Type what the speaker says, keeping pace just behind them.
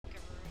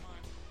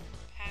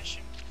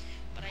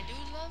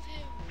Digivolve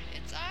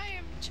him! I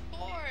am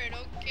torn,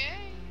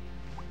 okay?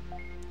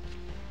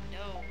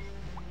 No,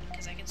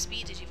 because I can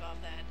speed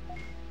Digivolve that.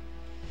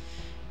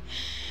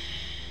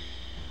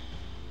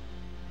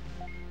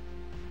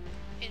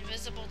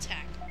 Invisible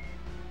tackle.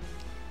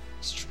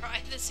 Let's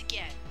try this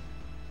again.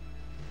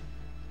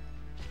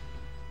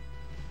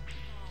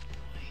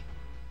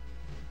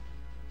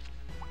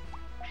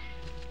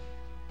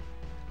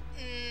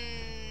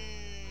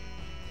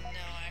 No,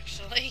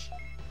 actually.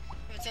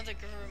 If it's another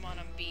Garurumon,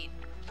 I'm beat.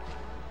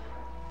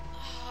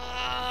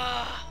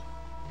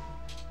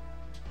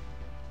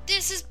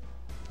 This is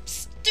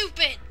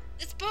stupid!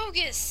 It's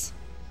bogus!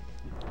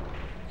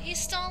 He's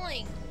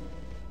stalling!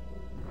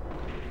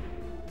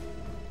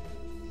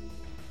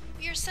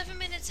 We are 7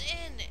 minutes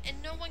in,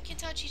 and no one can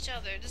touch each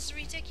other. This is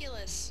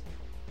ridiculous.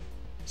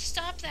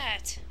 Stop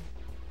that!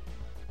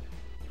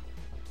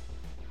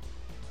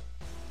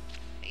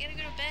 I gotta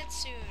go to bed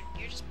soon.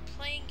 You're just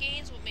playing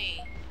games with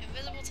me.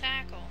 Invisible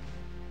tackle.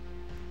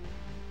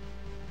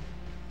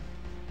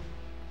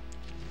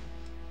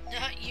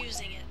 Not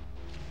using it.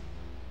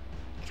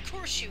 Of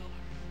course you are.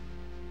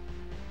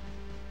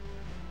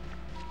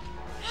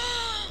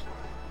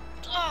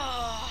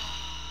 Oh.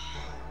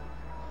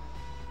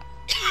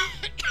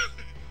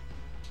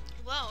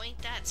 Well,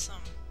 ain't that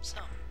some.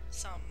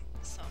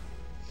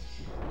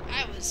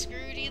 I was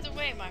screwed either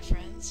way, my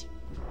friends.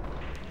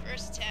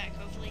 First attack,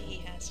 hopefully he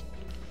has.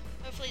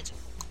 Hopefully it's...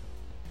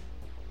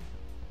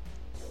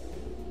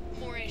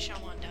 Moray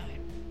Shaman died,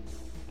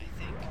 I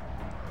think.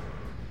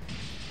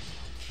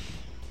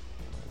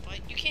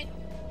 But you can't...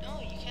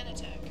 No, you can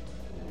attack.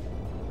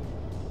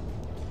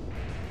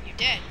 You're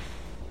dead.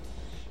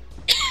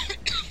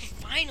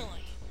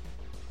 Finally!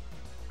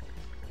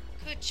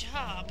 Good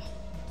job.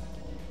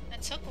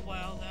 That took a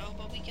while though,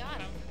 but we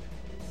got him.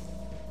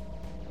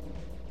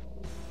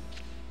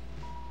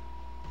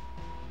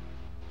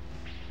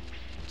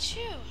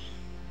 Phew.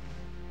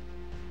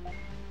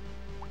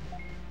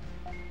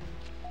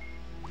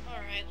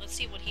 Alright, let's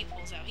see what he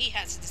pulls out. He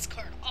has to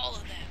discard all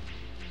of them.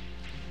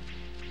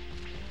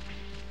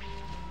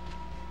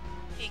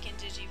 He can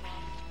Digimon.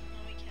 No,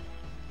 he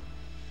cannot.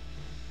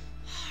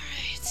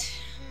 Alright.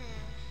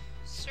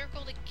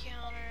 Circle to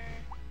counter.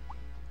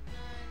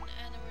 None.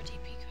 And our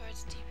DP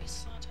cards. DP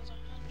slot has 100.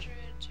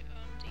 To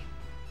own DP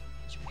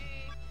HP.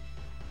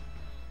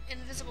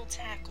 Invisible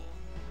tackle.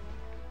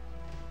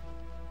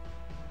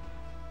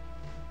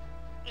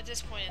 At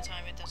this point in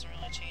time, it doesn't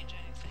really change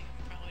anything.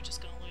 I'm probably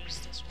just gonna lose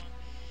this one.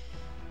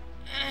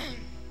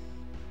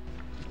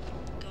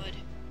 Good.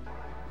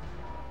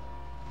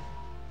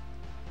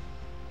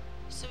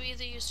 So we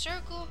either use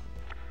circle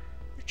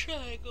or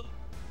triangle.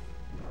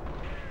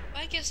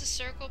 I guess a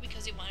circle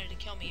because he wanted to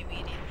kill me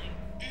immediately.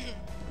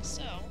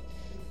 So,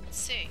 let's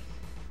see.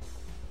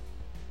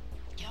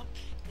 Yup.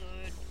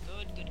 Good.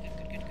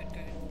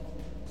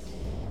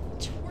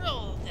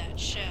 Twirl that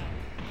shell.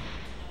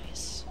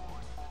 Nice.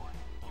 Boing,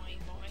 boing,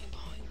 boing,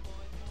 boing,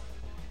 boing.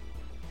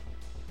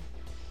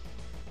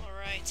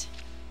 Alright.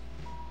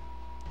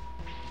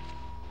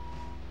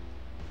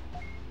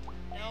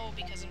 No,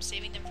 because I'm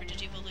saving them for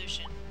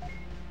Digivolution.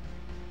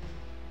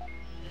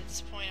 At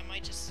this point,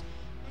 I'm just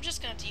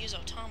gonna have to use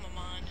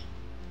Automamon.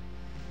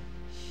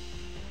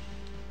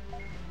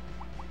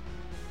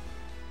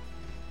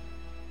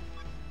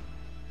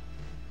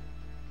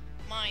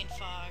 Mind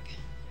Fog.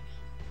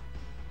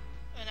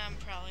 And I'm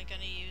probably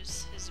gonna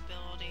use his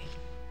ability.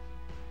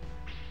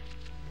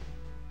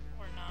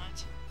 Or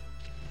not.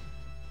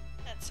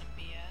 That's some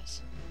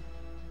BS.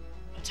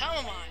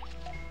 Automamon!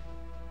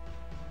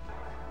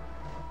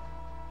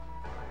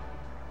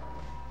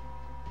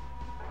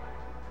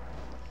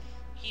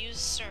 He used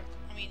circle.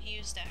 He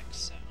used X,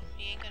 so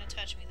he ain't gonna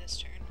touch me this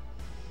turn.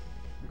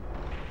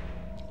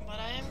 But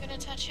I am gonna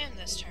touch him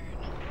this turn.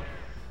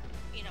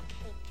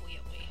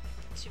 Inappropriately.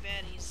 Too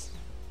bad he's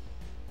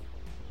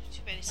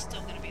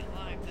still gonna be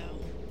alive, though.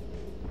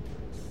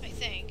 I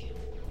think.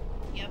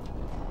 Yep.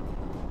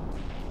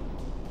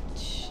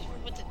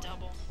 With the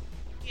double.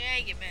 Yeah,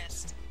 you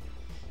missed.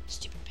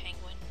 Stupid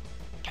penguin.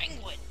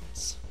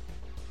 Penguins!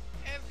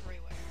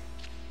 Everywhere.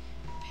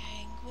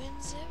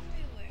 Penguins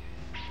everywhere.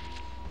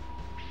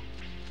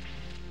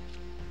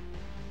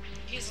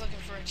 He's looking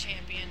for a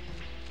champion.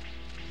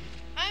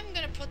 I'm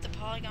gonna put the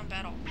polygon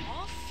battle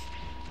off.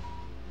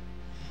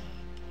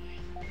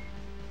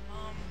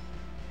 Oh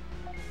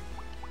boy.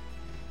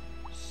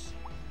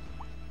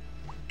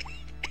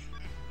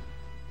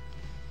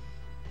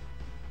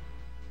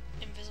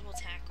 Invisible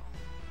tackle.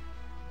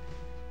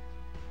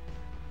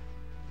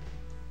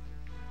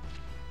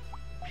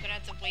 I'm gonna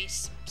have to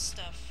waste some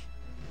stuff.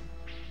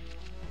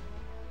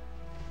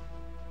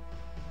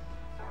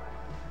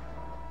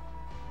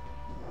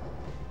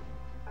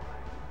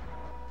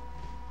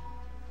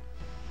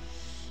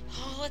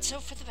 Oh, let's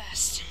hope for the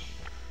best.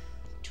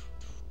 Don't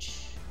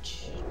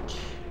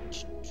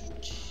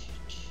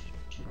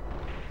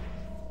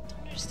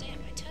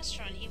understand. My test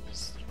run, he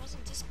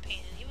wasn't this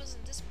pain, he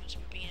wasn't this much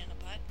of a pain in the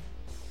butt.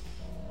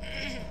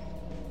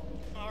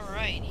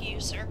 Alright, he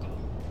used circle.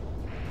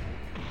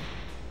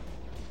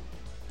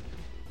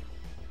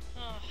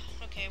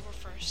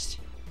 worst.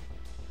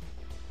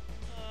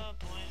 Oh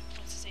boy,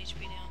 what's his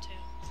HP down to?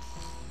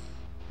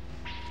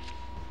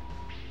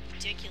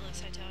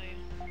 Ridiculous, I tell you.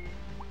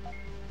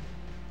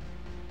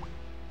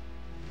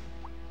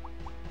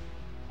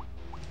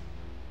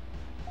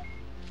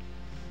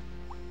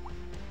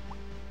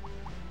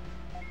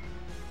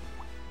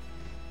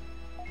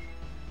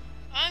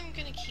 I'm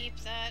gonna keep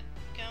that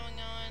going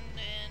on,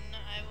 and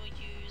I will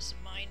use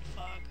Mind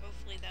Fog.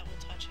 Hopefully that will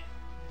touch him.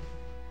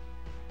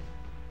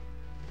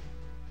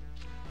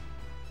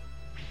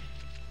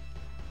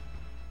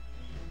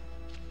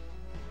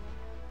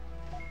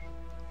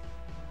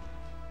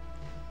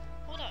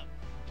 Hold up.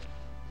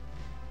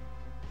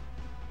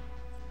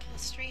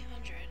 Plus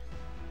 300.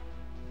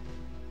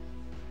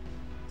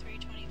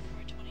 320,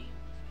 420.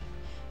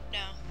 No,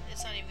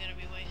 it's not even gonna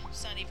be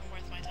it's not even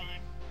worth my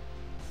time.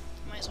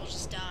 Might as well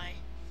just die.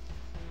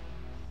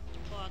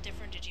 Pull out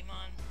different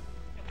Digimon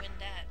and win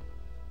that.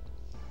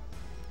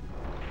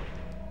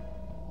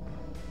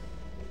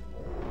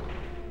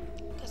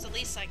 Because at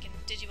least I can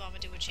Digivolve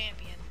into a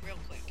champion real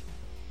quick.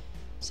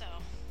 So,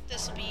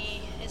 this will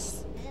be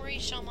his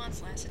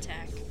Shaman's last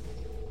attack.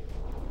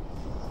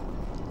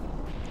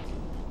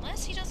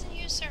 Unless he doesn't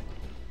use Circle.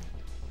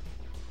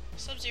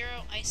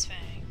 Sub-Zero, Ice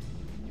Fang.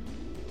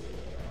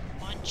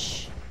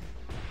 Munch.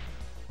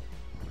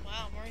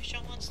 Wow,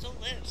 Shaman still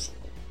lives.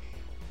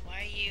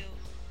 Why are you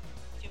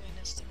doing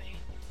this to me?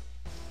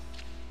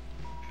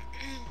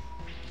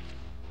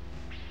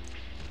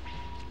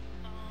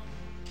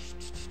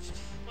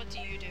 What do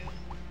you do?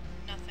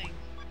 Nothing.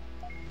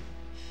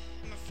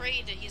 I'm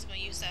afraid that he's going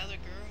to use the other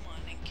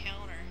Garurumon and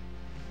counter.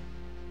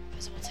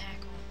 Visible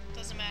Tackle.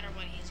 Doesn't matter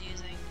what he's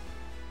using.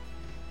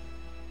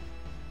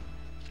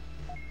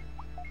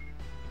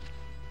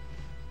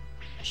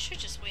 I should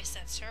just waste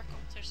that circle.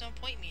 There's no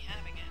point in me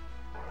having it.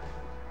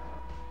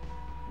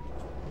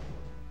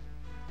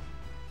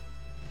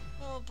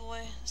 Oh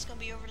boy, it's gonna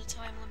be over the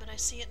time limit. I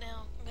see it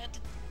now. I'm gonna have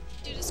to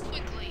do this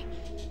quickly.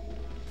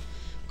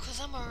 Because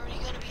I'm already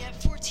gonna be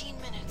at 14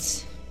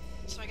 minutes.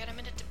 So I got a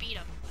minute to beat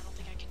him. I don't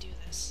think I can do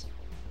this.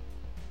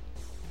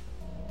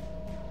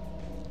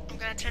 I'm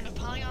gonna turn the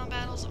polygon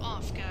battles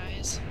off,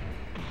 guys.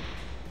 And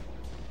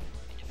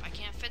if I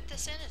can't fit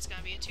this in, it's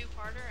gonna be a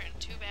two-parter, and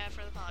too bad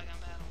for the polygon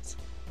battles.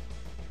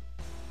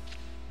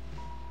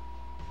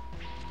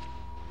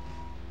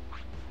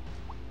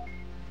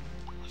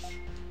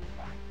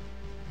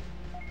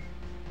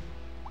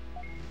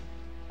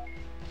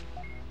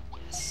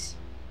 Yes.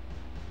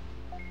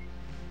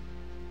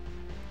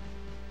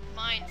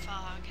 Mind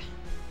Fog.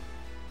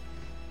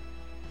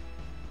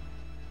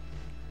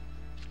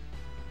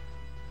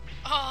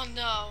 Oh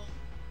no.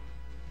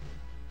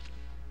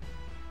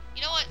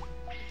 You know what?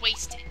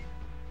 Waste it.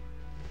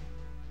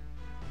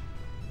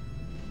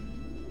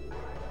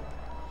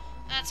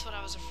 That's what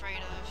I was afraid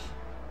of.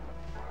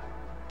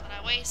 But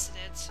I wasted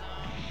it, so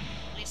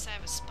at least I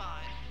have a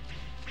spot.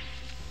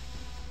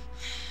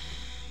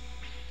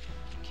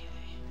 Okay.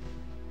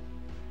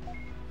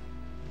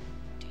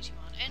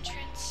 Digimon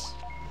entrance.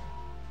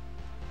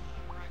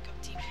 Rack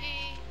up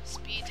DP.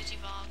 Speed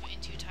Digivolve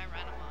into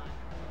Tyrannomon.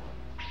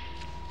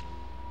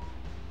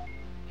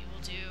 We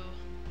will do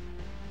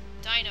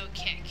Dino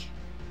Kick.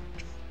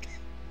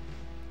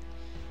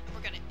 And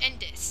we're gonna end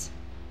this.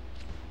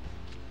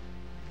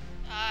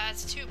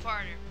 It's a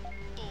two-parter.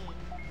 Bull.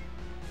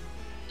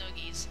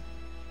 Noogies.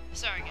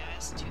 Sorry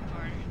guys,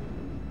 two-parter.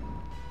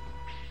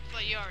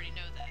 But you already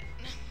know that.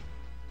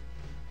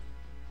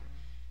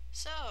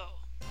 So,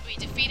 we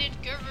defeated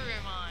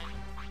Garurumon.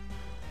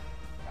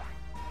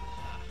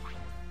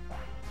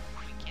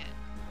 We get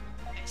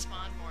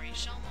Icemon,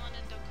 Shaman,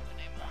 and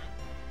Dokunemon.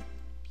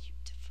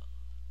 Beautiful.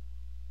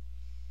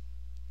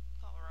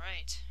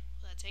 Alright,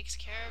 well, that takes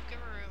care of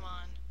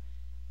Garurumon.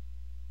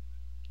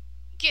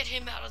 Get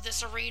him out of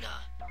this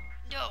arena!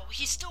 No,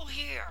 he's still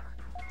here!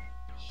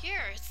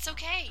 Here, it's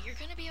okay, you're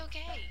gonna be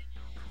okay.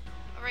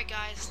 Alright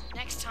guys,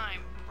 next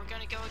time, we're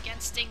gonna go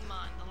against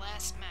Stingmon, the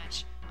last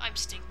match. I'm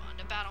Stingmon,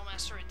 the battle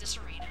master at this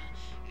arena.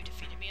 You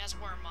defeated me as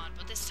Wormmon,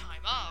 but this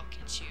time I'll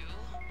get you.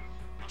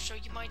 I'll show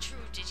you my new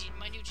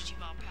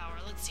Digivolve power.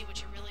 Let's see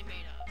what you're really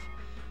made of.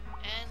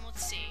 And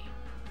let's see.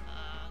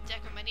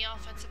 Deck with many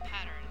offensive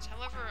patterns.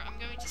 However, I'm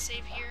going to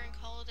save here and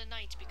call it a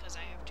night because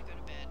I have to go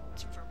to bed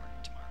for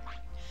work tomorrow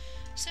morning.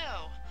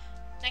 So,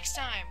 next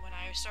time when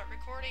I start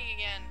recording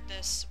again,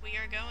 we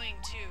are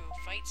going to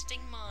fight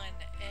Stingmon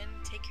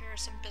and take care of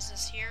some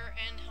business here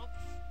and help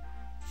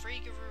free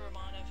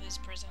Garurumon of his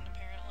prison,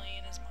 apparently,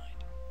 in his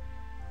mind.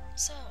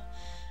 So,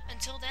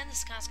 until then,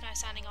 this is Sky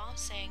signing off,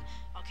 saying,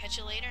 I'll catch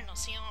you later, and I'll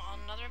see you on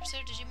another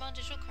episode of Digimon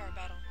Digital Card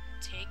Battle.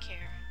 Take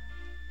care.